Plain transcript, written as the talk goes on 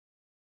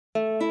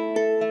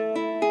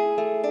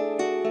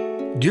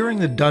During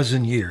the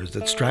dozen years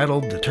that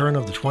straddled the turn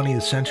of the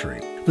 20th century,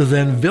 the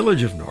then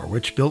village of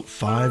Norwich built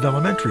 5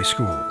 elementary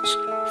schools,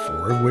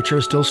 4 of which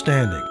are still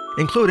standing,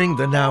 including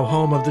the now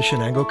home of the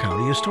Shenango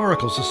County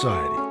Historical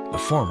Society, the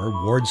former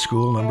Ward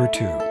School No.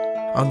 2.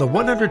 On the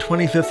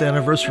 125th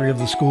anniversary of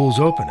the school's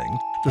opening,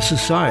 the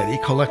Society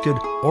collected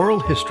oral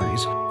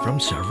histories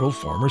from several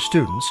former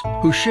students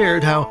who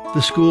shared how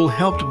the school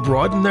helped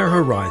broaden their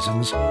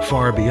horizons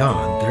far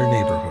beyond their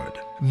neighborhood.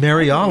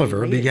 Mary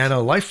Oliver began a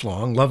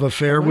lifelong love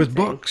affair with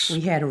books. We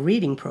had a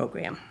reading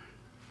program.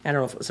 I don't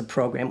know if it was a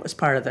program, it was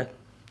part of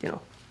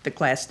the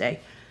class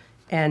day.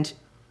 And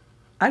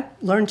I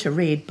learned to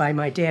read by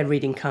my dad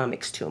reading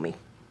comics to me.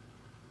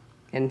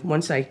 And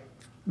once I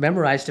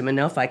memorized them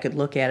enough, I could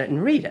look at it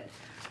and read it.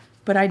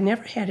 But I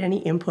never had any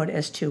input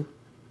as to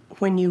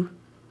when you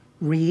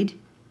read,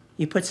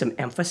 you put some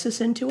emphasis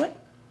into it.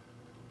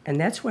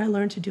 And that's where I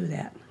learned to do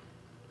that,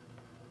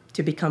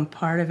 to become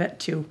part of it,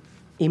 to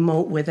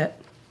emote with it.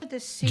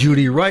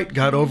 Judy Wright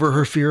got over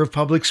her fear of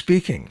public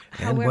speaking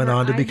and went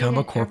on to become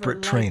a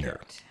corporate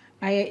trainer.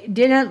 I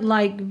didn't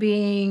like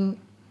being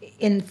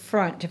in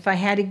front. If I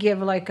had to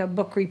give like a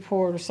book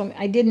report or something,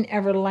 I didn't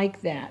ever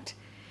like that.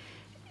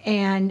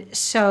 And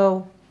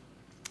so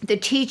the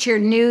teacher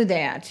knew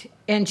that,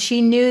 and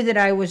she knew that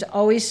I was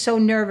always so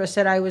nervous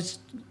that I was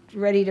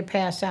ready to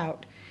pass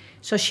out.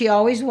 So she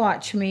always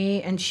watched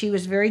me, and she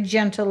was very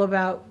gentle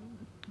about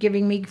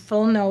giving me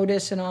full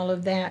notice and all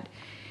of that.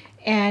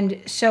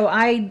 And so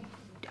I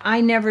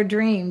never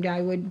dreamed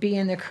I would be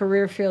in the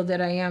career field that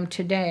I am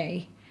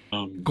today.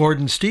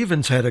 Gordon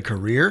Stevens had a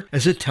career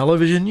as a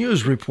television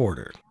news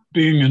reporter.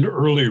 Being an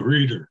early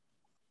reader.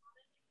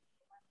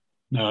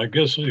 Now, I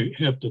guess I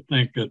have to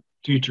thank a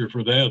teacher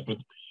for that, but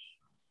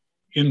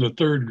in the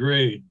 3rd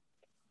grade,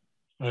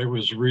 I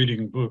was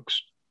reading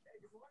books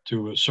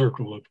to a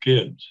circle of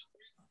kids.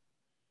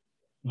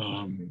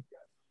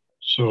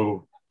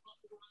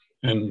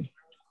 And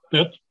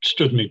that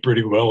stood me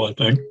pretty well, I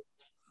think,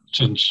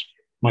 since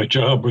my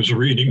job was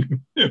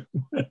reading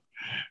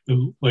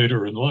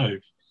later in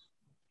life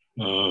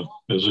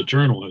as a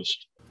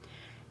journalist.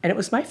 And it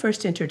was my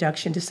first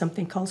introduction to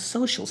something called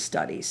social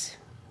studies,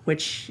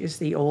 which is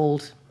the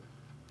old,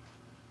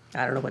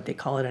 I don't know what they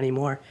call it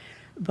anymore,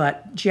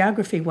 but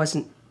geography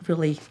wasn't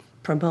really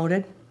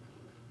promoted,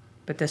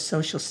 but the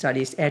social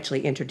studies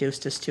actually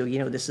introduced us to,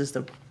 this is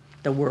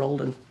the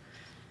world, and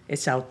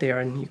it's out there,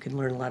 and you can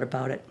learn a lot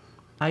about it.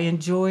 I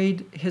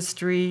enjoyed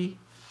history.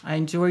 I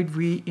enjoyed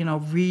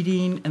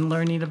reading and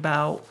learning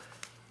about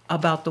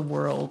the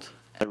world.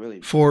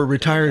 For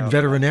retired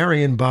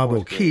veterinarian Bob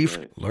O'Keefe,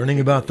 learning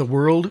about the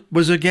world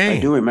was a game.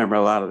 I do remember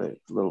a lot of the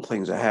little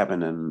things that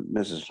happened in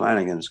Mrs.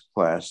 Flanagan's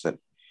class that,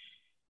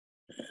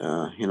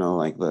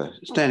 like the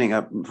standing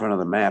up in front of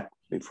the map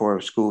before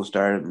school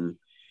started and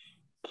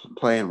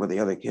playing with the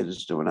other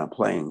kids doing, not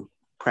playing,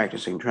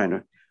 practicing, trying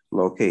to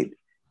locate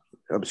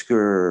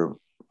obscure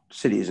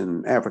cities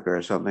in Africa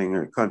or something,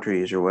 or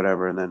countries or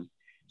whatever, and then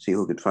see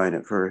who could find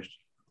it first.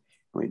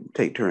 We'd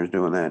take turns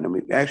doing that. And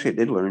we actually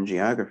did learn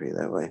geography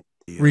that way.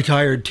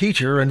 Retired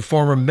teacher and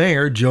former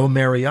mayor Joe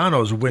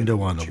Mariano's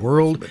window on the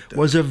world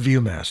was a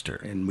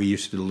viewmaster. And we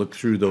used to look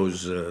through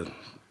those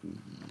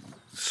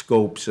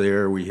scopes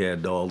there. We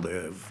had all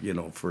the,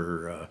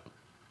 for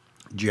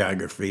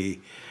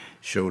geography,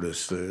 showed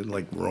us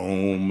like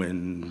Rome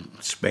and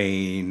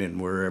Spain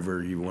and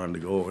wherever you wanted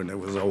to go. And it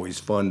was always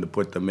fun to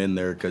put them in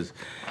there because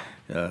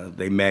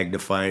they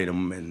magnified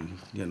them, and,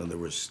 there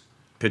was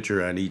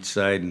picture on each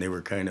side, and they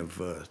were kind of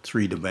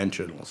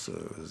 3-dimensional. So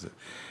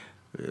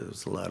it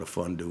was a lot of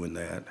fun doing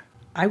that.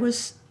 I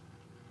was,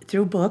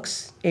 through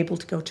books, able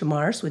to go to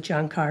Mars with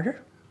John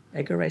Carter,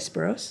 Edgar Rice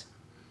Burroughs.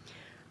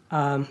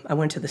 I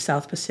went to the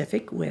South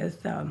Pacific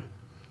with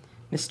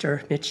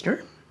Mr.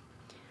 Michener.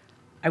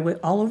 I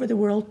went all over the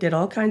world, did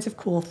all kinds of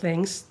cool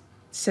things,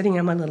 sitting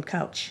on my little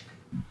couch.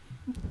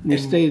 We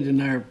stayed in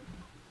our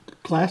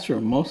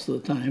classroom most of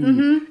the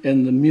time,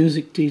 and the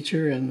music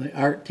teacher and the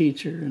art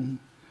teacher, and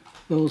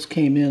those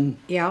came in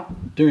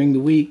during the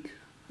week,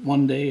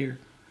 one day or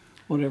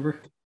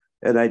whatever.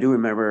 And I do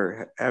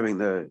remember having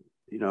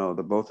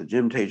both the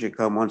gym teacher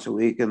come once a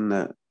week and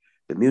the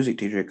music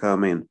teacher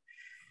come and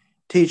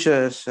teach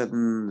us.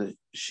 And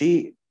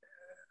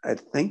I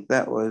think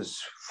that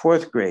was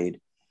 4th grade.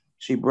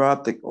 She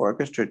brought the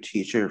orchestra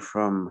teacher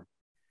from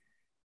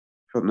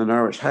the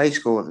Norwich High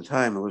School at the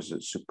time. It was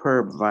a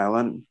superb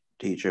violin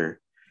teacher.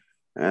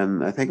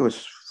 And I think it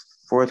was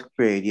 4th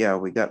grade. Yeah,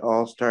 we got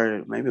all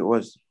started. Maybe it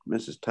was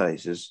Mrs.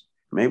 Tice's.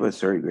 Maybe it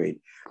was 3rd grade.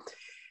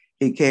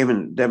 He came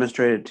and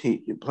demonstrated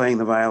playing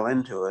the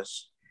violin to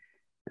us.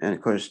 And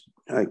of course,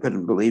 I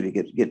couldn't believe he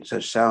could get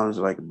such sounds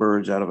like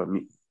birds out of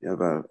an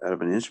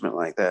instrument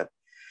like that.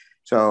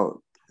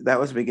 So that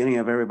was the beginning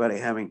of everybody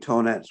having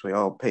tonettes. We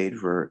all paid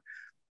for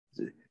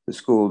the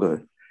school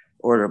to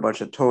order a bunch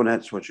of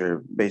tonettes, which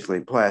are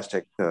basically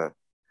plastic,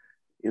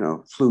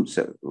 flutes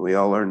that we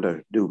all learned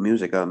to do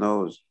music on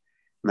those.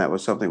 And that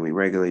was something we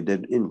regularly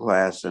did in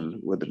class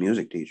and with the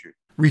music teacher.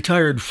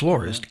 Retired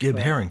florist Gib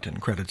Harrington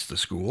credits the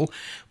school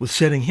with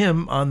setting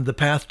him on the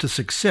path to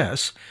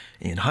success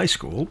in high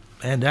school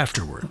and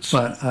afterwards.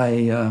 But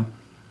I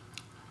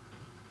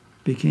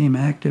became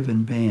active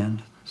in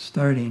band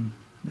starting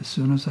as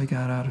soon as I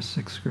got out of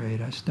 6th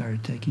grade. I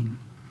started taking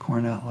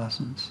cornet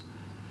lessons.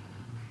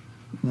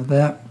 Now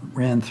that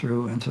ran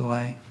through until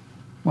I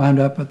wound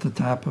up at the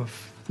top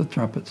of the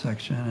trumpet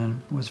section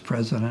and was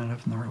president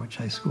of Norwich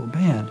High School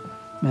Band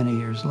many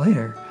years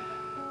later.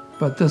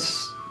 But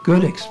this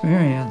good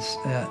experience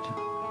at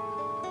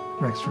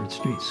Rexford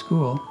Street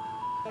School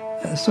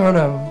sort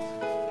of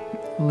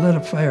lit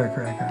a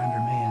firecracker under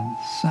me and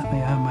sent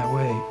me on my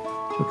way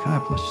to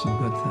accomplish some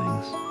good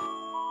things.